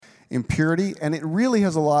impurity, and it really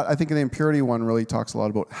has a lot, I think the impurity one really talks a lot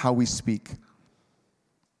about how we speak.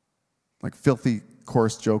 Like filthy,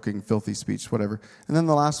 coarse joking, filthy speech, whatever. And then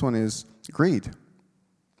the last one is greed.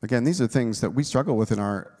 Again, these are things that we struggle with in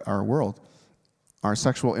our world. Our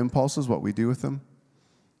sexual impulses, what we do with them,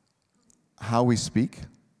 how we speak.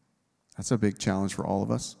 That's a big challenge for all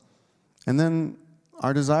of us. And then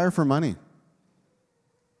our desire for money.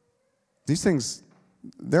 These things,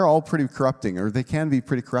 they're all pretty corrupting, or they can be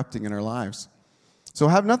pretty corrupting in our lives. So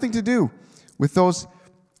have nothing to do with those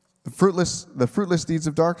fruitless deeds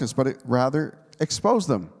of darkness, but rather expose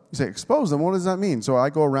them. You say, expose them? What does that mean? So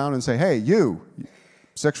I go around and say, hey, you,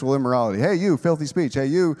 sexual immorality. Hey, you, filthy speech. Hey,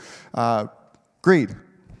 you, greed.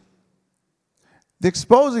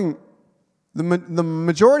 The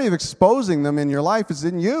majority of exposing them in your life is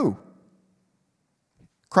in you.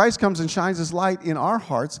 Christ comes and shines His light in our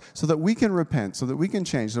hearts so that we can repent, so that we can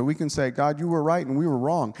change, so we can say, God, you were right and we were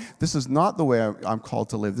wrong. This is not the way I'm called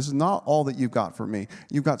to live. This is not all that you've got for me.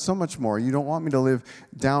 You've got so much more. You don't want me to live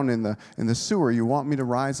down in the sewer. You want me to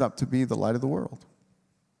rise up to be the light of the world.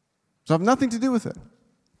 So I have nothing to do with it.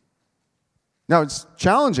 Now, it's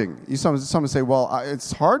challenging. Some say, well,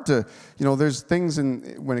 it's hard to, there's things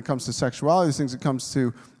when it comes to sexuality, there's things that comes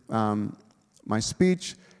to my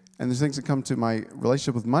speech, and there's things that come to my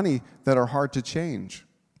relationship with money that are hard to change,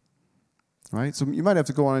 right? So you might have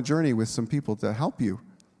to go on a journey with some people to help you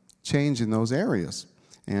change in those areas.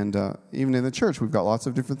 And even in the church, we've got lots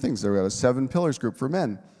of different things. We've got a 7 pillars group for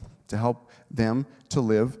men to help them to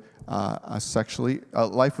live a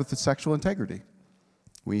life with sexual integrity.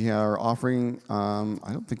 We are offering,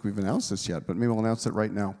 I don't think we've announced this yet, but maybe we'll announce it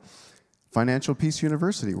right now. Financial Peace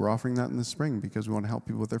University. We're offering that in the spring because we want to help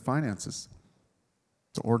people with their finances,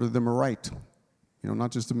 to order them aright.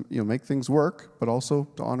 Not just to make things work, but also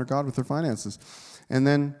to honor God with their finances. And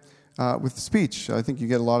then with speech, I think you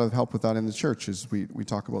get a lot of help with that in the church, as we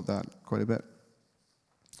talk about that quite a bit.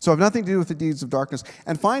 So have nothing to do with the deeds of darkness,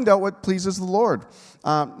 and find out what pleases the Lord.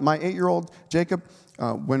 My 8-year-old Jacob,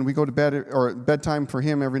 when we go to bed, or bedtime for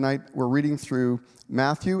him every night, we're reading through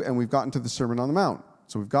Matthew, and we've gotten to the Sermon on the Mount.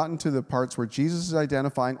 So we've gotten to the parts where Jesus is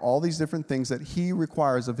identifying all these different things that He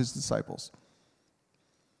requires of His disciples.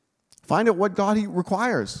 Find out what God He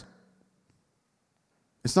requires.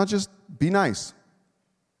 It's not just be nice,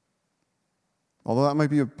 although that might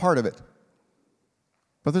be a part of it.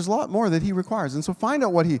 But there's a lot more that He requires. And so find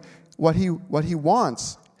out what he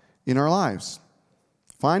wants in our lives.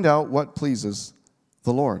 Find out what pleases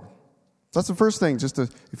the Lord. That's the first thing,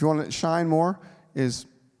 if you want to shine more, is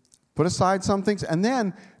put aside some things. And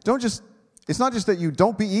then it's not just that you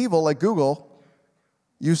don't be evil like Google.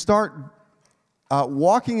 You start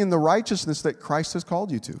walking in the righteousness that Christ has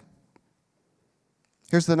called you to.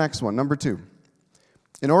 Here's the next one, number 2.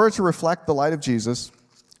 In order to reflect the light of Jesus,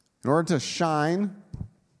 in order to shine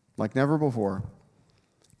like never before,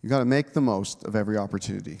 you've got to make the most of every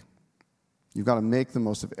opportunity. You've got to make the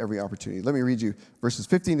most of every opportunity. Let me read you verses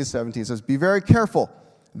 15 to 17. It says, be very careful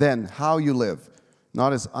then how you live,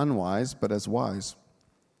 not as unwise, but as wise,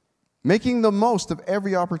 making the most of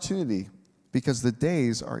every opportunity, because the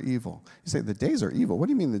days are evil. You say, the days are evil? What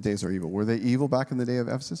do you mean the days are evil? Were they evil back in the day of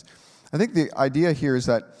Ephesus? I think the idea here is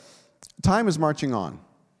that time is marching on,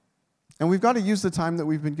 and we've got to use the time that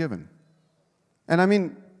we've been given. And I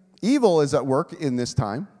mean, evil is at work in this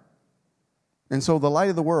time, and so the light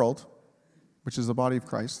of the world, which is the body of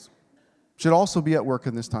Christ, should also be at work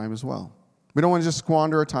in this time as well. We don't want to just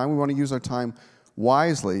squander our time. We want to use our time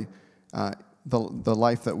wisely, the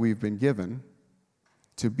life that we've been given,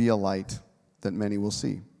 to be a light that many will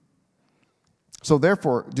see. So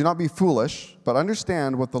therefore, do not be foolish, but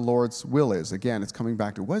understand what the Lord's will is. Again, it's coming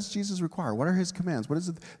back to, what does Jesus require? What are His commands? What is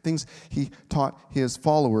the things He taught His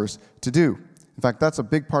followers to do? In fact, that's a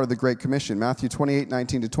big part of the Great Commission. Matthew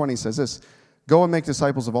 28:19-20 says this, go and make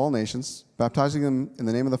disciples of all nations, baptizing them in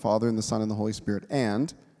the name of the Father, and the Son, and the Holy Spirit,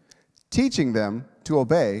 and teaching them to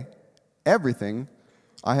obey everything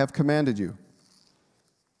I have commanded you.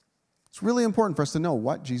 It's really important for us to know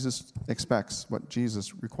what Jesus expects, what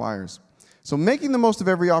Jesus requires. So making the most of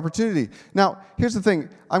every opportunity. Now, here's the thing.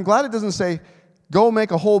 I'm glad it doesn't say, go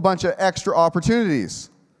make a whole bunch of extra opportunities,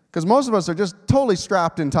 because most of us are just totally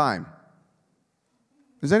strapped in time.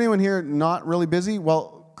 Is anyone here not really busy?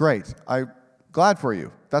 Well, great. I'm glad for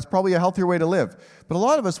you. That's probably a healthier way to live. But a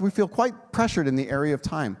lot of us, we feel quite pressured in the area of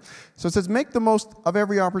time. So it says, make the most of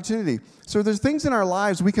every opportunity. So there's things in our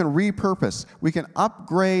lives we can repurpose. We can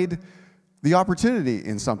upgrade the opportunity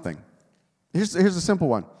in something. Here's a simple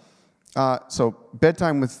one. So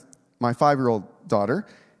bedtime with my 5-year-old daughter.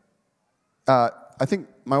 I think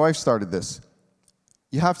my wife started this.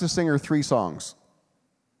 You have to sing her 3 songs.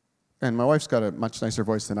 And my wife's got a much nicer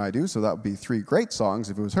voice than I do, so that would be 3 great songs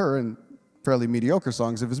if it was her, and fairly mediocre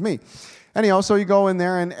songs if it was me. Anyhow, so you go in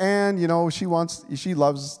there, and you know, she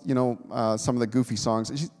loves, you know, some of the goofy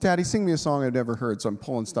songs. Daddy, sing me a song I've never heard, so I'm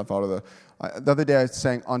pulling stuff out of the other day I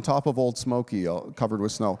sang On Top of Old Smoky, covered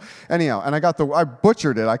with snow. Anyhow, and I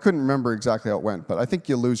butchered it. I couldn't remember exactly how it went, but I think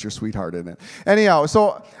you lose your sweetheart in it. Anyhow,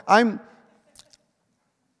 so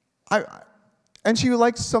and she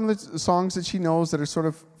likes some of the songs that she knows that are sort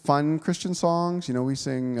of fun Christian songs. You know, we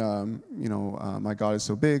sing, My God is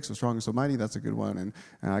so big, so strong and so mighty. That's a good one. And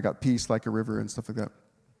I got peace like a river and stuff like that.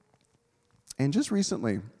 And just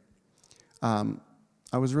recently,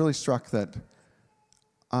 I was really struck that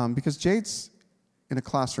because Jade's in a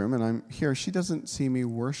classroom and I'm here, she doesn't see me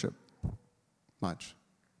worship much.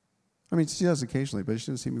 I mean, she does occasionally, but she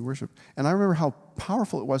doesn't see me worship. And I remember how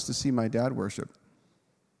powerful it was to see my dad worship.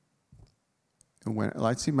 And when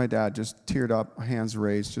I'd see my dad just teared up, hands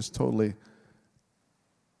raised, just totally,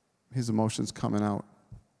 his emotions coming out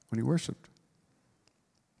when he worshiped.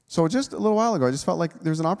 So just a little while ago, I just felt like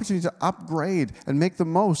there's an opportunity to upgrade and make the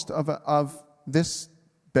most of this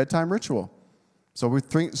bedtime ritual. So we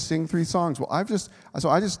sing 3 songs. Well,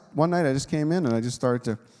 one night I just came in and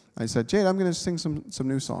I said, Jade, I'm going to sing some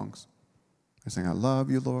new songs. I sang, I love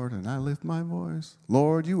you, Lord, and I lift my voice.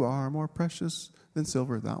 Lord, you are more precious than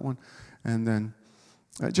silver, that one. And then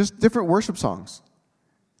just different worship songs.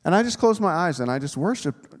 And I just closed my eyes and I just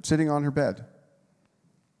worshiped sitting on her bed.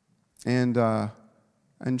 And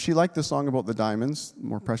she liked the song about the diamonds.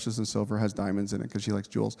 More precious than silver has diamonds in it because she likes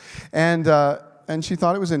jewels. And she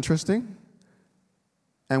thought it was interesting.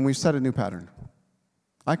 And we set a new pattern.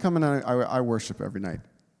 I come in and I worship every night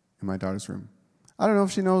in my daughter's room. I don't know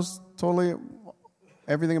if she knows totally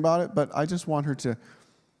everything about it, but I just want her to.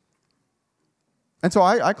 And so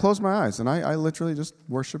I close my eyes, and I literally just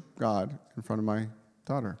worship God in front of my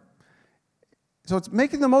daughter. So it's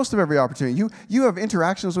making the most of every opportunity. You have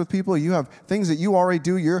interactions with people. You have things that you already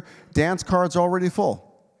do. Your dance card's already full.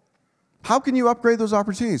 How can you upgrade those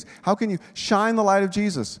opportunities? How can you shine the light of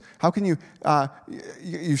Jesus? How can you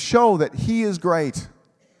show that He is great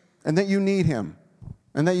and that you need Him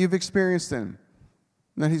and that you've experienced Him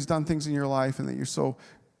and that He's done things in your life and that you're so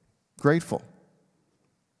grateful?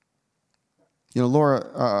 You know,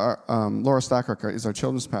 Laura Stacker is our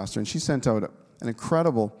children's pastor, and she sent out an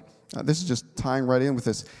incredible, this is just tying right in with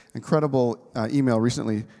this, incredible email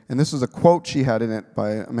recently, and this was a quote she had in it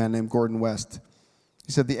by a man named Gordon West.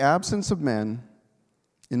 He said, the absence of men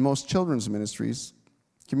in most children's ministries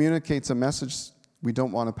communicates a message we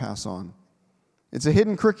don't want to pass on. It's a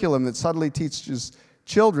hidden curriculum that subtly teaches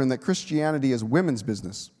children that Christianity is women's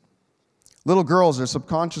business. Little girls are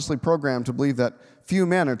subconsciously programmed to believe that few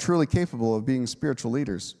men are truly capable of being spiritual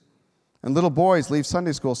leaders. And little boys leave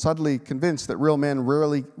Sunday school subtly convinced that real men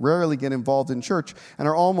rarely get involved in church and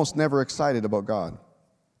are almost never excited about God.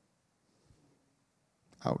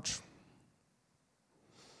 Ouch.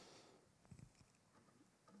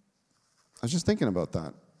 I was just thinking about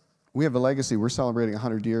that. We have a legacy. We're celebrating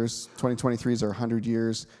 100 years. 2023 is our 100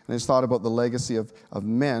 years. And I just thought about the legacy of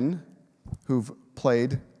men who've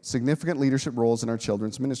played significant leadership roles in our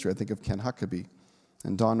children's ministry. I think of Ken Huckabee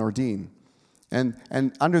and Don Nordine. And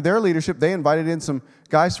under their leadership, they invited in some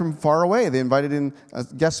guys from far away. They invited in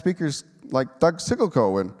guest speakers like Doug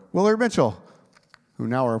Sigelko and Willard Mitchell, who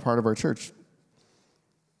now are a part of our church.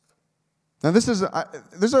 Now,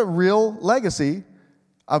 there's a real legacy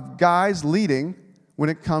of guys leading when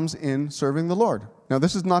it comes in serving the Lord. Now,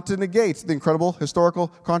 this is not to negate the incredible historical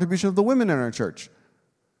contribution of the women in our church.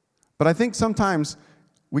 But I think sometimes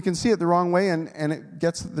we can see it the wrong way, and it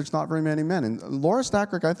gets that there's not very many men. And Laura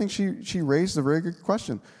Stackrick, I think she raised a very good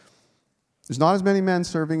question. There's not as many men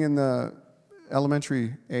serving in the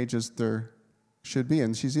elementary age as there should be,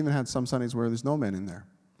 and she's even had some Sundays where there's no men in there.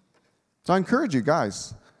 So I encourage you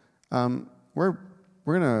guys. We're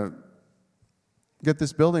going to get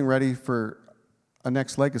this building ready for a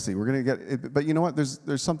next legacy. We're going to get it, but you know what?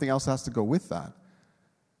 There's something else that has to go with that.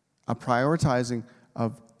 A prioritizing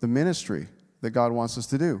of the ministry that God wants us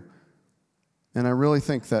to do. And I really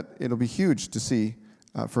think that it'll be huge to see,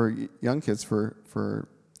 for young kids, for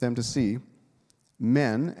them to see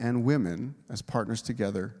men and women as partners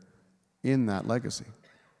together in that legacy.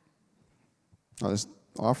 I'll just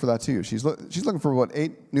offer that to you. She's looking for about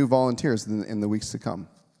 8 new volunteers in the weeks to come.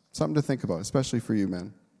 Something to think about, especially for you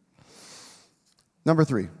men. Number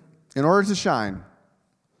 3, in order to shine,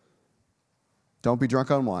 don't be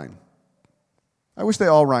drunk on wine. I wish they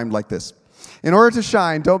all rhymed like this. In order to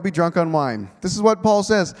shine, don't be drunk on wine. This is what Paul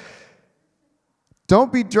says.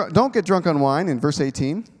 Don't get drunk on wine in verse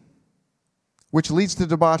 18, which leads to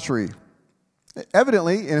debauchery.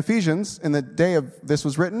 Evidently, in Ephesians, in the day of this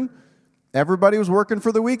was written, everybody was working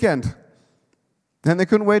for the weekend. And they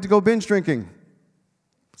couldn't wait to go binge drinking.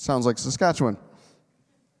 Sounds like Saskatchewan.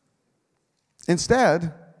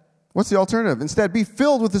 Instead, what's the alternative? Instead, be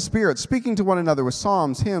filled with the Spirit, speaking to one another with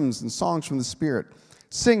psalms, hymns, and songs from the Spirit.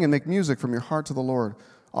 Sing and make music from your heart to the Lord,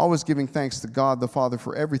 always giving thanks to God the Father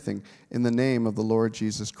for everything in the name of the Lord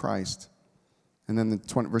Jesus Christ. And then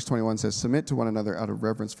verse 21 says, submit to one another out of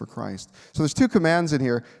reverence for Christ. So there's two commands in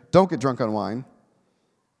here. Don't get drunk on wine.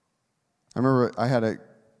 I remember I had a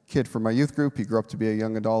kid from my youth group. He grew up to be a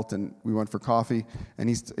young adult, and we went for coffee. And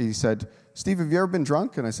he said, Steve, have you ever been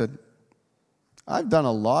drunk? And I said, I've done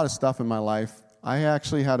a lot of stuff in my life. I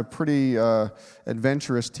actually had a pretty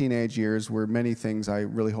adventurous teenage years where many things I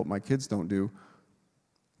really hope my kids don't do.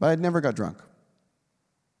 But I'd never got drunk.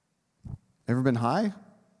 Ever been high?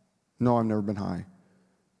 No, I've never been high.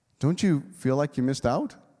 Don't you feel like you missed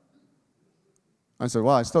out? I said,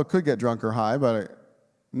 well, I still could get drunk or high, but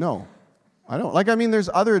no, I don't. There's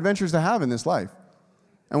other adventures to have in this life.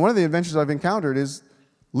 And one of the adventures I've encountered is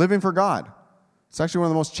living for God. It's actually one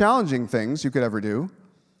of the most challenging things you could ever do,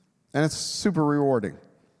 and it's super rewarding.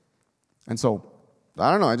 And so,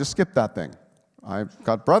 I don't know, I just skipped that thing. I've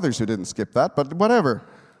got brothers who didn't skip that, but whatever.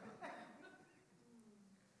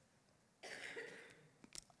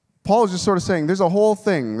 Paul is just sort of saying there's a whole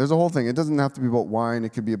thing. It doesn't have to be about wine. It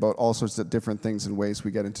could be about all sorts of different things and ways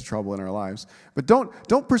we get into trouble in our lives. But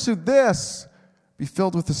don't pursue this. Be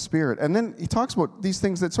filled with the Spirit. And then he talks about these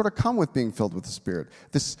things that sort of come with being filled with the Spirit.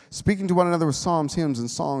 This speaking to one another with psalms, hymns, and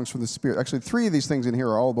songs from the Spirit. Actually, 3 of these things in here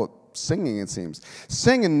are all about singing, it seems.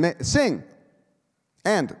 Sing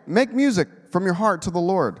and make music from your heart to the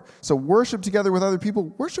Lord. So worship together with other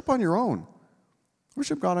people. Worship on your own.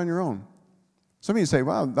 Worship God on your own. Some of you say,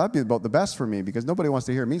 wow, that'd be about the best for me because nobody wants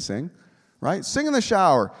to hear me sing, right? Sing in the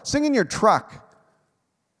shower. Sing in your truck.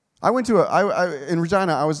 I went to in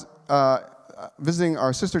Regina, I was visiting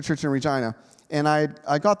our sister church in Regina, and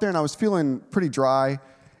I got there and I was feeling pretty dry,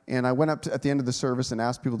 and I went up at the end of the service and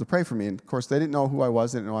asked people to pray for me. And, of course, they didn't know who I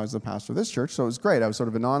was. They didn't know I was the pastor of this church, so it was great. I was sort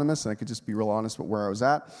of anonymous, and I could just be real honest about where I was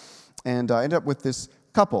at. And I ended up with this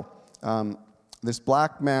couple, this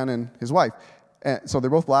black man and his wife. And so they're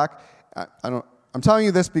both black. I'm telling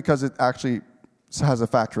you this because it actually has a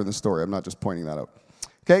factor in the story. I'm not just pointing that out.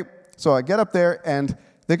 Okay, so I get up there, and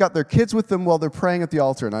they got their kids with them while they're praying at the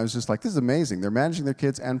altar, and I was just like, this is amazing. They're managing their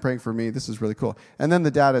kids and praying for me. This is really cool. And then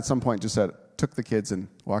the dad at some point just took the kids and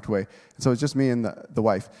walked away. And so it was just me and the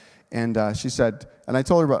wife. And she said, and I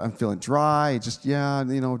told her about, I'm feeling dry, just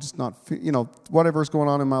not, whatever's going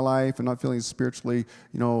on in my life and not feeling spiritually,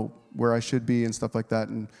 where I should be and stuff like that.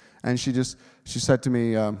 And she said to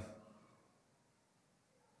me,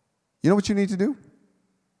 you know what you need to do?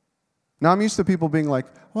 Now, I'm used to people being like,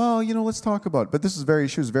 well, let's talk about it. But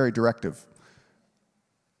she was very directive.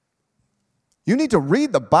 You need to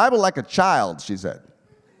read the Bible like a child, she said.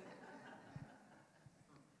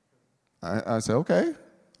 I said, okay.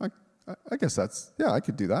 I guess I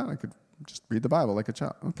could do that. I could just read the Bible like a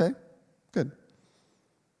child. Okay, good.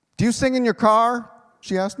 Do you sing in your car?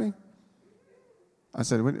 She asked me. I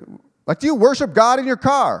said, do you worship God in your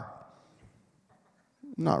car?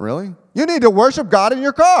 Not really. You need to worship God in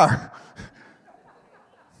your car.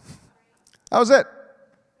 That was it.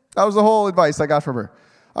 That was the whole advice I got from her.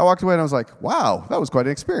 I walked away and I was like, wow, that was quite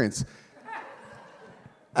an experience.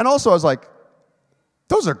 And also I was like,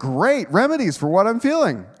 those are great remedies for what I'm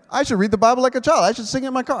feeling. I should read the Bible like a child. I should sing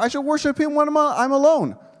in my car. I should worship Him when I'm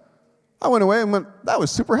alone. I went away and went, that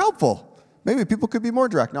was super helpful. Maybe people could be more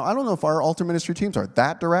direct. Now, I don't know if our altar ministry teams are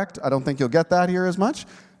that direct. I don't think you'll get that here as much.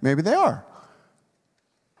 Maybe they are.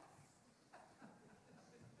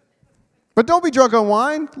 But don't be drunk on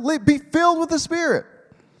wine. Be filled with the Spirit.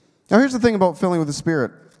 Now, here's the thing about filling with the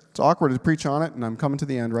Spirit. It's awkward to preach on it, and I'm coming to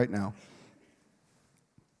the end right now.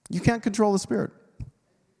 You can't control the Spirit.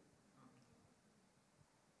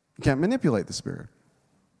 You can't manipulate the Spirit.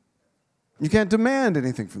 You can't demand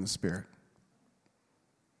anything from the Spirit.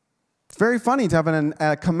 It's very funny to have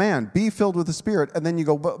a command, be filled with the Spirit, and then you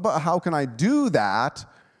go, but how can I do that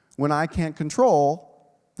when I can't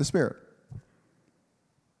control the Spirit?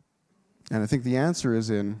 And I think the answer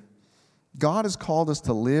is God has called us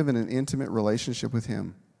to live in an intimate relationship with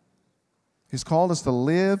Him. He's called us to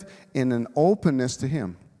live in an openness to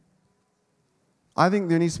Him. I think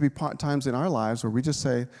there needs to be times in our lives where we just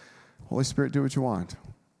say, Holy Spirit, do what you want.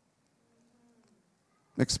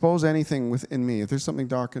 Expose anything within me. If there's something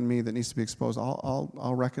dark in me that needs to be exposed,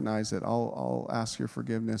 I'll recognize it. I'll ask your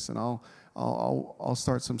forgiveness, and I'll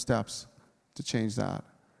start some steps to change that.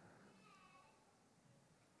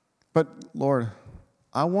 But Lord,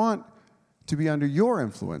 I want to be under your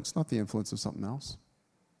influence, not the influence of something else.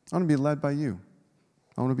 I want to be led by you.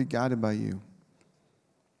 I want to be guided by you.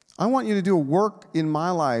 I want you to do a work in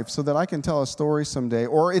my life so that I can tell a story someday,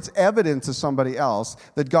 or it's evident to somebody else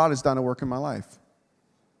that God has done a work in my life.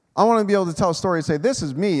 I want to be able to tell a story and say, this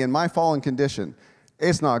is me in my fallen condition.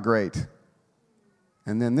 It's not great.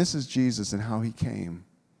 And then this is Jesus and how he came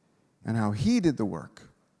and how he did the work.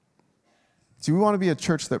 See, we want to be a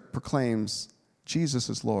church that proclaims Jesus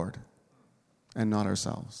is Lord and not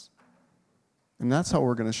ourselves. And that's how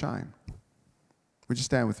we're going to shine. Would you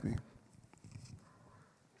stand with me?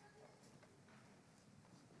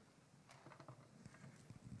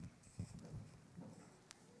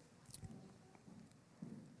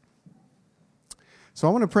 So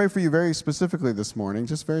I want to pray for you very specifically this morning,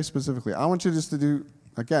 just very specifically. I want you just to do,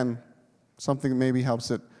 again, something that maybe helps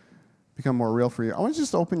it become more real for you. I want you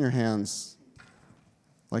just to open your hands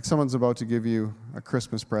like someone's about to give you a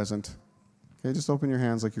Christmas present. Okay, just open your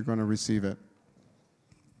hands like you're going to receive it.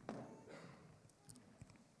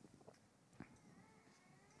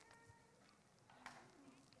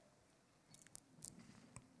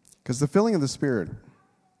 Because the filling of the Spirit,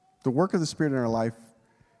 the work of the Spirit in our life,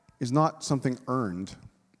 is not something earned.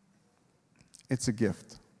 It's a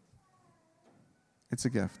gift. It's a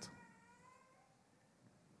gift.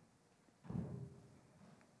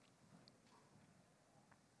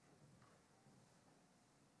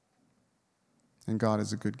 And God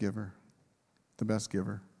is a good giver, the best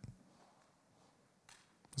giver.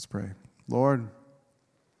 Let's pray. Lord,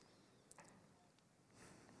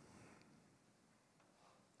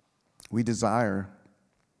 we desire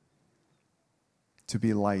to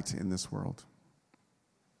be light in this world.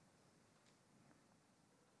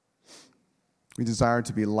 We desire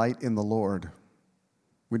to be light in the Lord.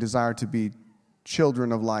 We desire to be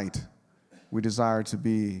children of light. We desire to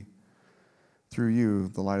be, through you,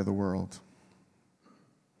 the light of the world.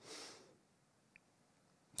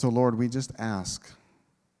 So, Lord, we just ask.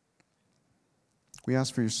 We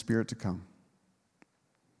ask for your Spirit to come.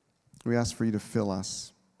 We ask for you to fill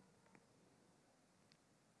us.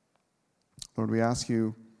 Lord, we ask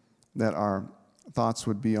you that our thoughts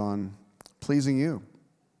would be on pleasing you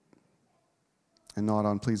and not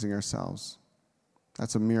on pleasing ourselves.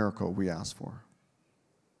 That's a miracle we ask for.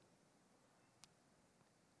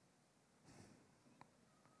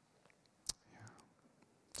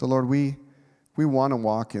 So, Lord, we want to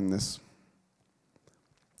walk in this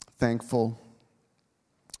thankful,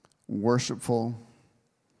 worshipful,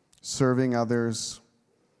 serving others,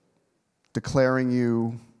 declaring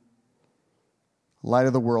you light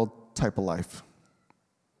of the world type of life.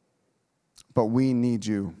 But we need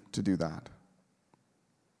you to do that.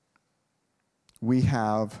 We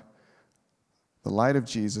have the light of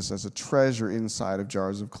Jesus as a treasure inside of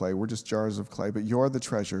jars of clay. We're just jars of clay, but you're the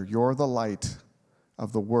treasure. You're the light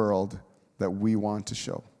of the world that we want to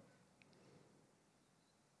show.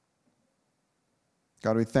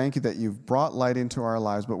 God, we thank you that you've brought light into our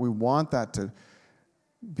lives, but we want that to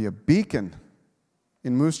be a beacon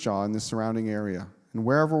in Moose Jaw and the surrounding area. And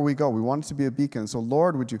wherever we go, we want it to be a beacon. So,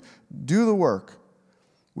 Lord, would you do the work?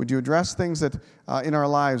 Would you address things that in our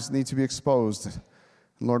lives need to be exposed? And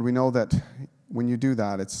Lord, we know that when you do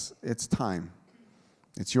that, it's time.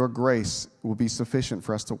 It's your grace will be sufficient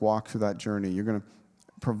for us to walk through that journey. You're going to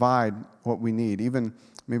provide what we need, even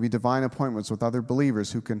maybe divine appointments with other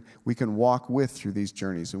believers who we can walk with through these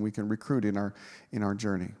journeys, and we can recruit in our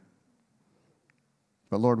journey.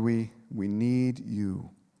 But Lord, we need you.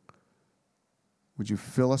 Would you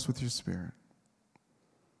fill us with your Spirit?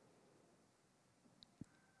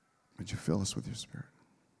 Would you fill us with your Spirit?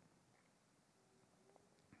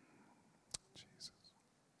 Jesus.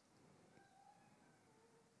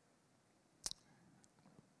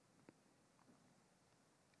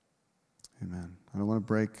 Amen. I don't want to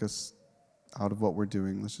break us out of what we're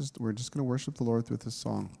doing. We're just going to worship the Lord with this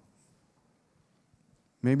song.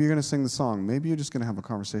 Maybe you're going to sing the song. Maybe you're just going to have a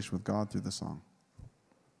conversation with God through the song.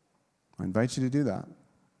 I invite you to do that.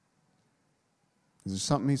 Is there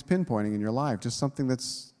something he's pinpointing in your life? Just something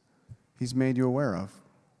he's made you aware of?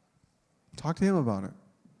 Talk to him about it.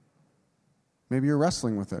 Maybe you're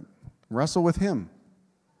wrestling with it. Wrestle with him.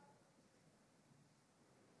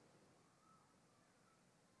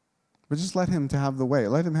 But just let him to have the way.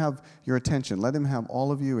 Let him have your attention. Let him have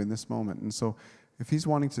all of you in this moment. And so if he's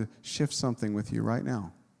wanting to shift something with you right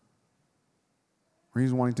now, or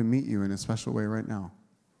he's wanting to meet you in a special way right now,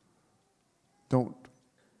 don't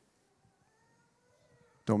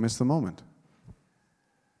miss the moment.